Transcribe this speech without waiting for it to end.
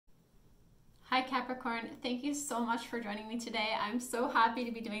Hi Capricorn, thank you so much for joining me today. I'm so happy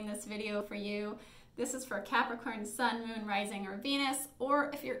to be doing this video for you. This is for Capricorn, Sun, Moon, Rising, or Venus, or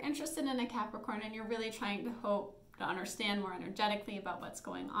if you're interested in a Capricorn and you're really trying to hope to understand more energetically about what's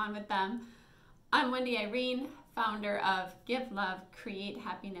going on with them. I'm Wendy Irene, founder of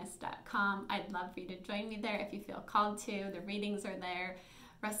GiveLoveCreateHappiness.com. I'd love for you to join me there if you feel called to. The readings are there,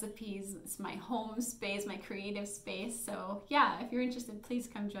 recipes, it's my home space, my creative space. So yeah, if you're interested, please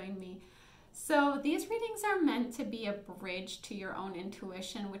come join me. So these readings are meant to be a bridge to your own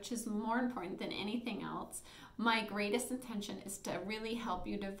intuition, which is more important than anything else. My greatest intention is to really help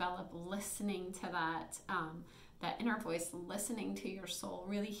you develop listening to that inner voice, listening to your soul,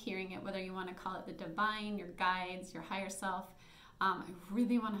 really hearing it, whether you want to call it the divine, your guides, your higher self. I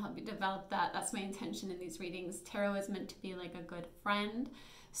really want to help you develop that. That's my intention in these readings. Tarot is meant to be like a good friend.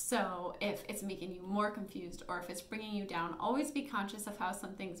 So if it's making you more confused or if it's bringing you down, always be conscious of how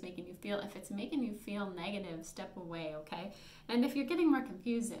something's making you feel. If it's making you feel negative, step away, okay? And if you're getting more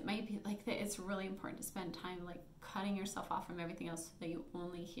confused, it might be like that it's really important to spend time like cutting yourself off from everything else so that you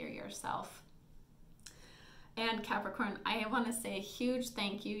only hear yourself. And Capricorn, I want to say a huge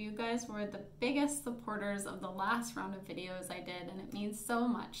thank you. You guys were the biggest supporters of the last round of videos I did, and it means so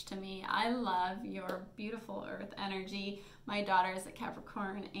much to me. I love your beautiful earth energy. My daughter is a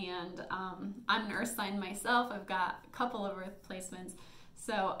Capricorn, and I'm an earth sign myself. I've got a couple of earth placements.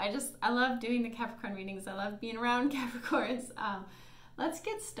 So I love doing the Capricorn readings. I love being around Capricorns. Let's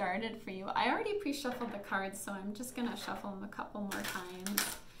get started for you. I already pre-shuffled the cards, so I'm just going to shuffle them a couple more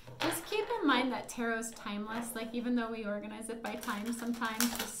times. Just keep in mind that tarot's timeless. Like, even though we organize it by time sometimes,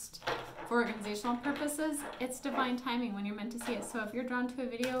 just for organizational purposes, it's divine timing when you're meant to see it. So if you're drawn to a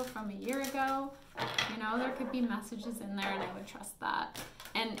video from a year ago, you know, there could be messages in there, and I would trust that.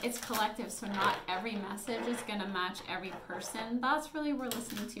 And it's collective, so not every message is going to match every person. That's really where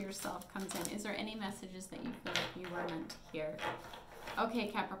listening to yourself comes in. Is there any messages that you feel like you were meant to hear? Okay,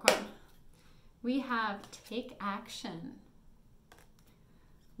 Capricorn. We have take action.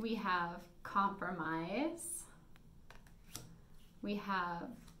 We have compromise. We have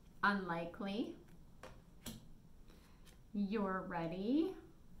unlikely. You're ready.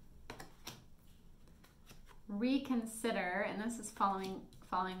 Reconsider, and this is falling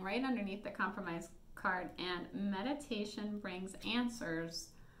right underneath the compromise card, and meditation brings answers,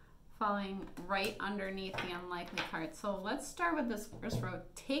 falling right underneath the unlikely card. So let's start with this first row.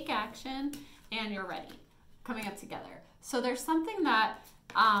 Take action and you're ready, coming up together. So there's something that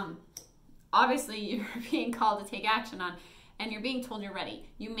obviously you're being called to take action on, and you're being told you're ready.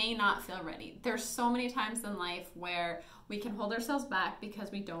 You may not feel ready. There's so many times in life where we can hold ourselves back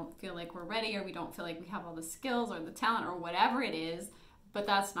because we don't feel like we're ready, or we don't feel like we have all the skills or the talent or whatever it is, but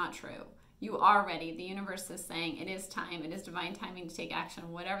that's not true. You are ready. The universe is saying it is time. It is divine timing to take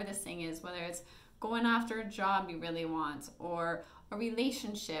action, whatever this thing is, whether it's going after a job you really want or a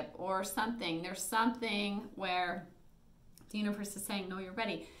relationship or something. There's something where the universe is saying, no, you're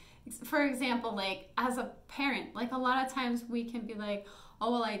ready. For example, like as a parent, like a lot of times we can be like,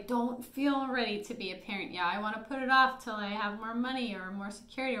 oh, well, I don't feel ready to be a parent. Yeah, I want to put it off till I have more money or more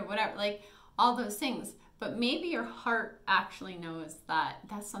security or whatever, like all those things. But maybe your heart actually knows that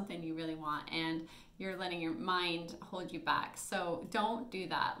that's something you really want, and you're letting your mind hold you back. So don't do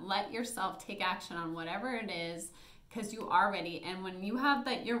that. Let yourself take action on whatever it is, because you are ready. And when you have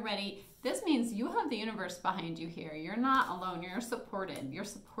that you're ready, this means you have the universe behind you here. You're not alone. You're supported. You're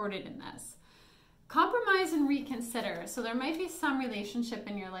supported in this. Compromise and reconsider. So there might be some relationship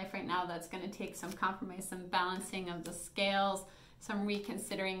in your life right now that's going to take some compromise, some balancing of the scales, some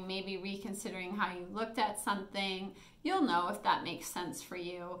reconsidering, maybe reconsidering how you looked at something. You'll know if that makes sense for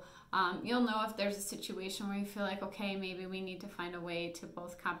you. You'll know if there's a situation where you feel like, okay, maybe we need to find a way to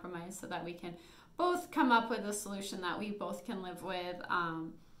both compromise so that we can both come up with a solution that we both can live with.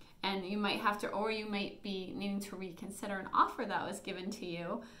 And you might have to, or you might be needing to reconsider an offer that was given to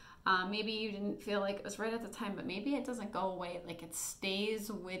you. Maybe you didn't feel like it was right at the time, but maybe it doesn't go away. Like it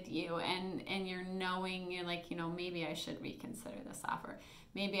stays with you, and you're knowing, you're like, you know, maybe I should reconsider this offer.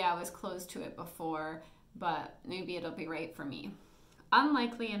 Maybe I was closed to it before, but maybe it'll be right for me.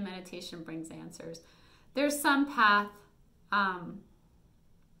 Unlikely and meditation brings answers. There's some path.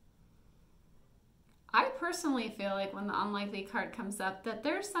 I personally feel like when the unlikely card comes up that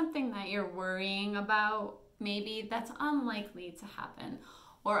there's something that you're worrying about, maybe that's unlikely to happen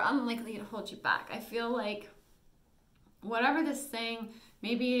or unlikely to hold you back. I feel like whatever this thing,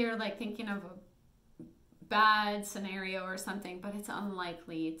 maybe you're like thinking of a bad scenario or something, but it's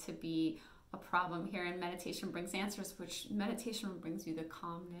unlikely to be a problem here. And meditation brings answers, which meditation brings you the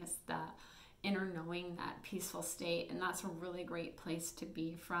calmness, that inner knowing, that peaceful state. And that's a really great place to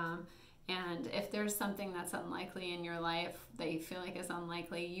be from. And if there's something that's unlikely in your life that you feel like is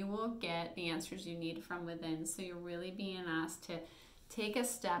unlikely, you will get the answers you need from within. So you're really being asked to take a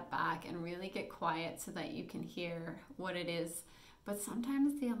step back and really get quiet so that you can hear what it is. But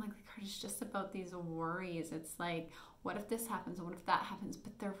sometimes the unlikely card is just about these worries. It's like, what if this happens? What if that happens?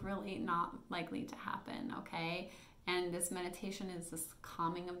 But they're really not likely to happen, okay? And this meditation is this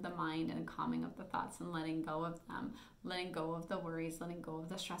calming of the mind and calming of the thoughts and letting go of them, letting go of the worries, letting go of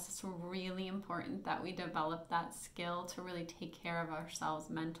the stress. It's really important that we develop that skill to really take care of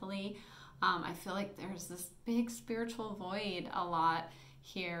ourselves mentally. I feel like there's this big spiritual void a lot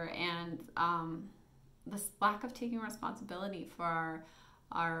here, and this lack of taking responsibility for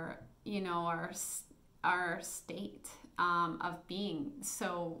our state of being.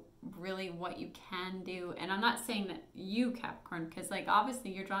 So really what you can do, and I'm not saying that you, Capricorn, because like obviously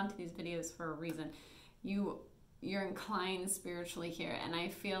you're drawn to these videos for a reason. You're inclined spiritually here, and I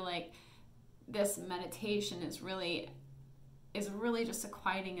feel like this meditation is really just a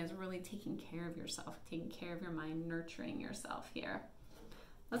quieting, is really taking care of yourself, taking care of your mind, nurturing yourself here.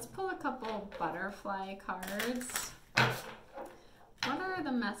 Let's pull a couple butterfly cards. What are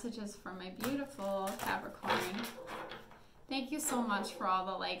the messages for my beautiful Capricorn? Thank you so much for all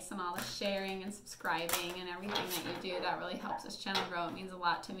the likes and all the sharing and subscribing and everything that you do. That really helps this channel grow. It means a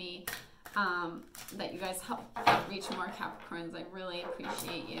lot to me that you guys help reach more Capricorns. I really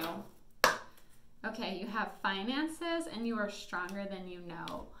appreciate you. Okay, you have finances, and you are stronger than you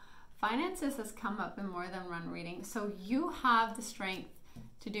know. Finances has come up in more than one reading. So you have the strength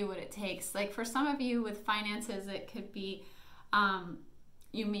to do what it takes. Like for some of you with finances, it could be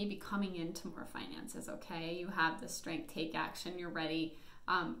you may be coming into more finances, okay? You have the strength, take action, you're ready.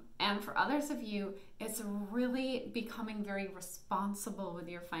 And for others of you, it's really becoming very responsible with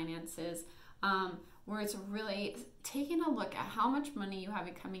your finances, where it's really taking a look at how much money you have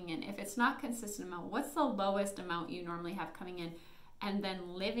coming in. If it's not consistent amount, what's the lowest amount you normally have coming in? And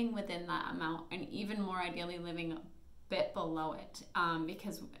then living within that amount, and even more ideally living a bit below it.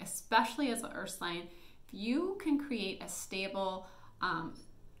 Because especially as an earth sign, if you can create a stable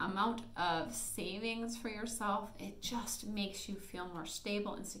amount of savings for yourself, it just makes you feel more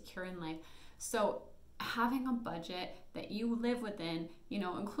stable and secure in life. So having a budget that you live within, you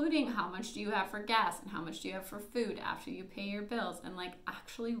know, including how much do you have for gas and how much do you have for food after you pay your bills, and like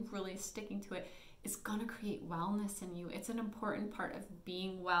actually really sticking to it, is gonna create wellness in you. It's an important part of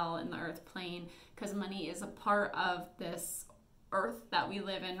being well in the earth plane, because money is a part of this earth that we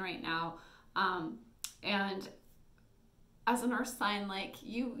live in right now. And as an earth sign, like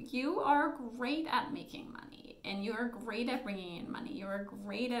you are great at making money, and you are great at bringing in money. You are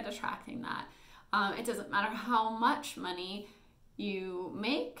great at attracting that. It doesn't matter how much money you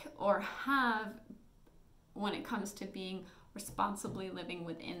make or have when it comes to being responsibly living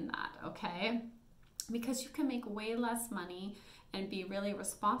within that, okay? Because you can make way less money and be really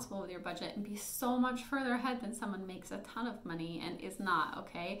responsible with your budget and be so much further ahead than someone makes a ton of money and is not,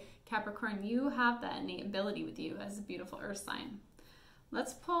 okay? Capricorn, you have that innate ability with you as a beautiful earth sign.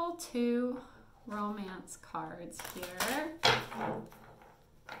 Let's pull 2 romance cards here.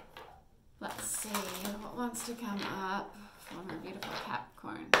 Let's see what wants to come up from our beautiful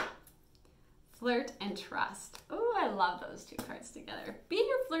Capricorn. Flirt and trust. Oh, I love those 2 cards together. Be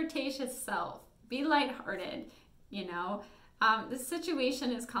your flirtatious self. Be lighthearted, you know. This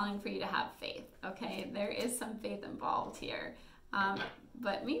situation is calling for you to have faith, okay? There is some faith involved here.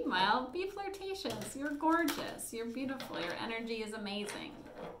 But meanwhile, be flirtatious. You're gorgeous. You're beautiful. Your energy is amazing.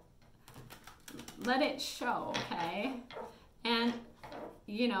 Let it show, okay? And,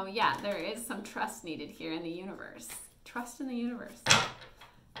 you know, yeah, there is some trust needed here in the universe. Trust in the universe.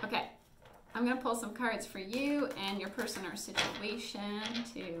 Okay, I'm going to pull some cards for you and your person or situation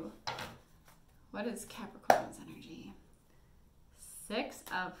to... What is Capricorn's energy? 6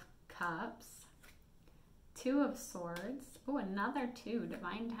 of Cups, 2 of Swords. Oh, another 2.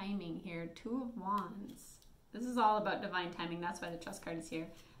 Divine timing here. 2 of Wands. This is all about divine timing. That's why the Trust card is here.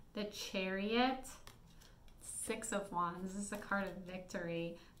 The Chariot, 6 of Wands. This is a card of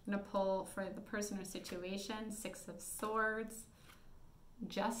victory. I'm going to pull for the person or situation. 6 of Swords,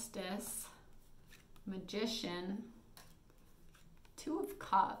 Justice, Magician, 2 of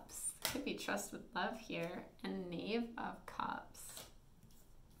Cups. Could be trust with love here, and Knave of Cups.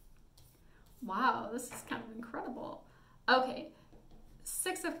 Wow, this is kind of incredible. Okay,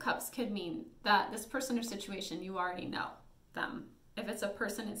 6 of Cups could mean that this person or situation, you already know them. If it's a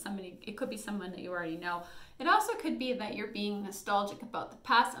person, it's somebody, it could be someone that you already know. It also could be that you're being nostalgic about the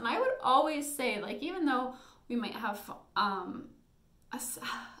past. And I would always say, like, even though we might have, I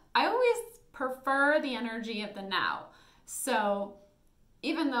always prefer the energy of the now. So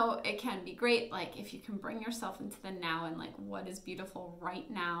even though it can be great, like if you can bring yourself into the now and like what is beautiful right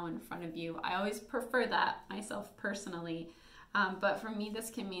now in front of you, I always prefer that myself personally. But for me, this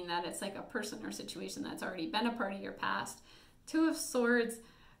can mean that it's like a person or situation that's already been a part of your past. Two of Swords,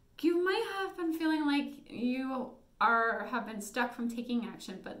 you might have been feeling like you have been stuck from taking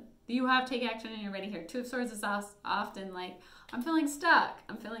action, but you have taken action and you're ready here. Two of Swords is often like, I'm feeling stuck,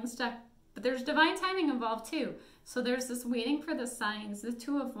 but there's divine timing involved too. So there's this waiting for the signs. The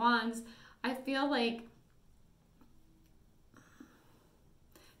Two of Wands, I feel like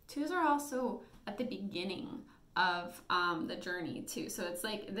twos are also at the beginning of the journey too. So it's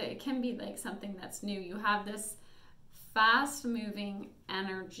like, it can be like something that's new. You have this fast moving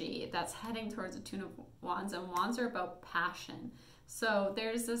energy that's heading towards the Two of Wands, and Wands are about passion. So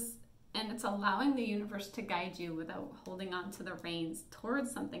there's this, and it's allowing the universe to guide you without holding on to the reins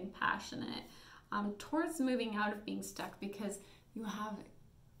towards something passionate, towards moving out of being stuck, because you have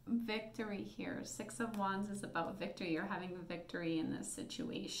victory here. Six of Wands is about victory. You're having victory in this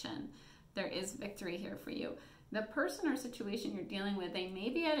situation. There is victory here for you. The person or situation you're dealing with, they may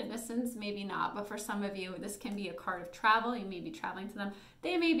be at a distance, maybe not, but for some of you, this can be a card of travel. You may be traveling to them.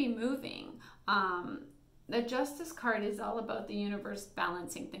 They may be moving. The Justice card is all about the universe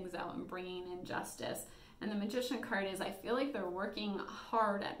balancing things out and bringing in justice. And the Magician card is, I feel like they're working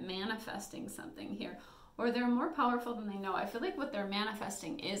hard at manifesting something here, or they're more powerful than they know. I feel like what they're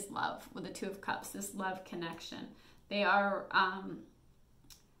manifesting is love with the Two of Cups, this love connection. They are,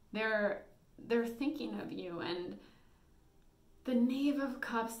 they're thinking of you. And the Knave of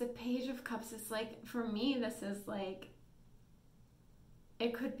Cups, the Page of Cups, it's like, for me, this is like,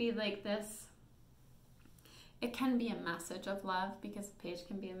 it could be like this. It can be a message of love, because the Page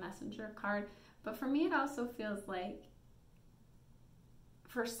can be a messenger card. But for me, it also feels like,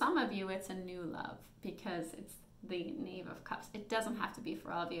 for some of you, it's a new love, because it's the Knave of Cups. It doesn't have to be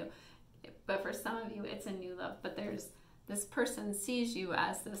for all of you, but for some of you, it's a new love. But there's, this person sees you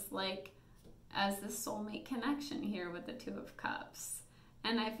as this, like, as this soulmate connection here with the Two of Cups.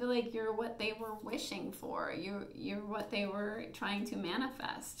 And I feel like you're what they were wishing for. You're what they were trying to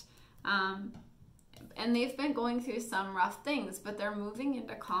manifest. And they've been going through some rough things, but they're moving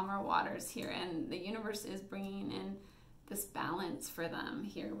into calmer waters here. And the universe is bringing in this balance for them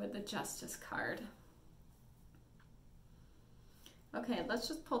here with the Justice card. Okay, let's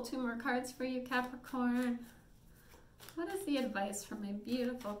just pull two more cards for you, Capricorn. What is the advice for my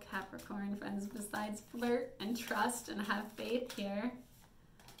beautiful Capricorn friends besides flirt and trust and have faith here?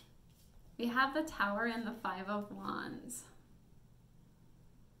 We have the Tower and the Five of Wands.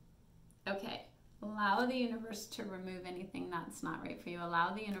 Okay. Allow the universe to remove anything that's not right for you.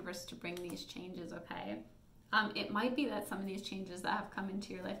 Allow the universe to bring these changes, okay? It might be that some of these changes that have come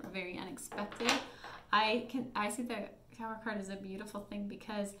into your life are very unexpected. I see the Tower card as a beautiful thing,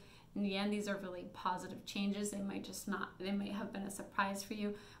 because in the end, these are really positive changes. They might have been a surprise for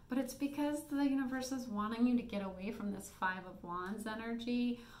you, but it's because the universe is wanting you to get away from this Five of Wands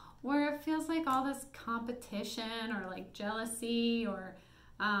energy, where it feels like all this competition or like jealousy or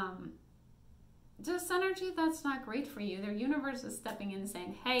just energy that's not great for you. Their universe is stepping in and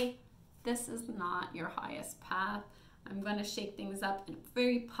saying, hey, this is not your highest path. I'm going to shake things up in a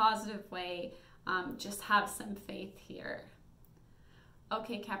very positive way. Just have some faith here.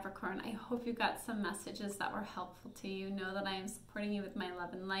 Okay, Capricorn, I hope you got some messages that were helpful to you. Know that I am supporting you with my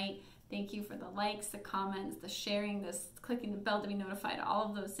love and light. Thank you for the likes, the comments, the sharing, this clicking the bell to be notified. All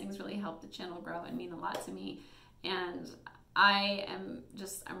of those things really help the channel grow and mean a lot to me. And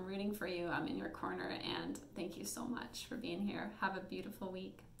I'm rooting for you. I'm in your corner, and thank you so much for being here. Have a beautiful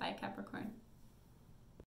week. Bye, Capricorn.